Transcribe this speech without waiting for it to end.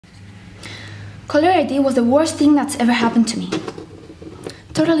Caller ID was the worst thing that's ever happened to me.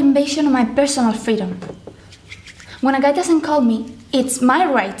 Total invasion of my personal freedom. When a guy doesn't call me, it's my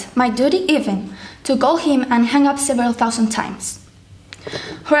right, my duty even, to call him and hang up several thousand times.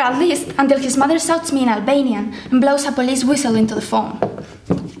 Or at least until his mother shouts me in Albanian and blows a police whistle into the phone.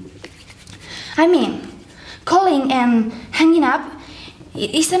 I mean, calling and hanging up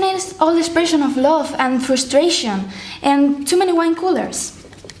is an old expression of love and frustration and too many wine coolers.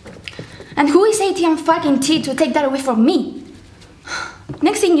 And who is ATM fucking T to take that away from me?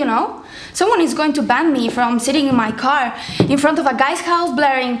 Next thing you know, someone is going to ban me from sitting in my car in front of a guy's house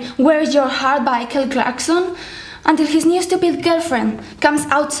blaring "Where's Your Heart" by Kelly Clarkson until his new stupid girlfriend comes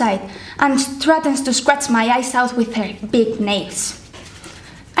outside and threatens to scratch my eyes out with her big nails.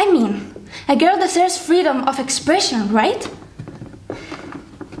 I mean, a girl deserves freedom of expression, right?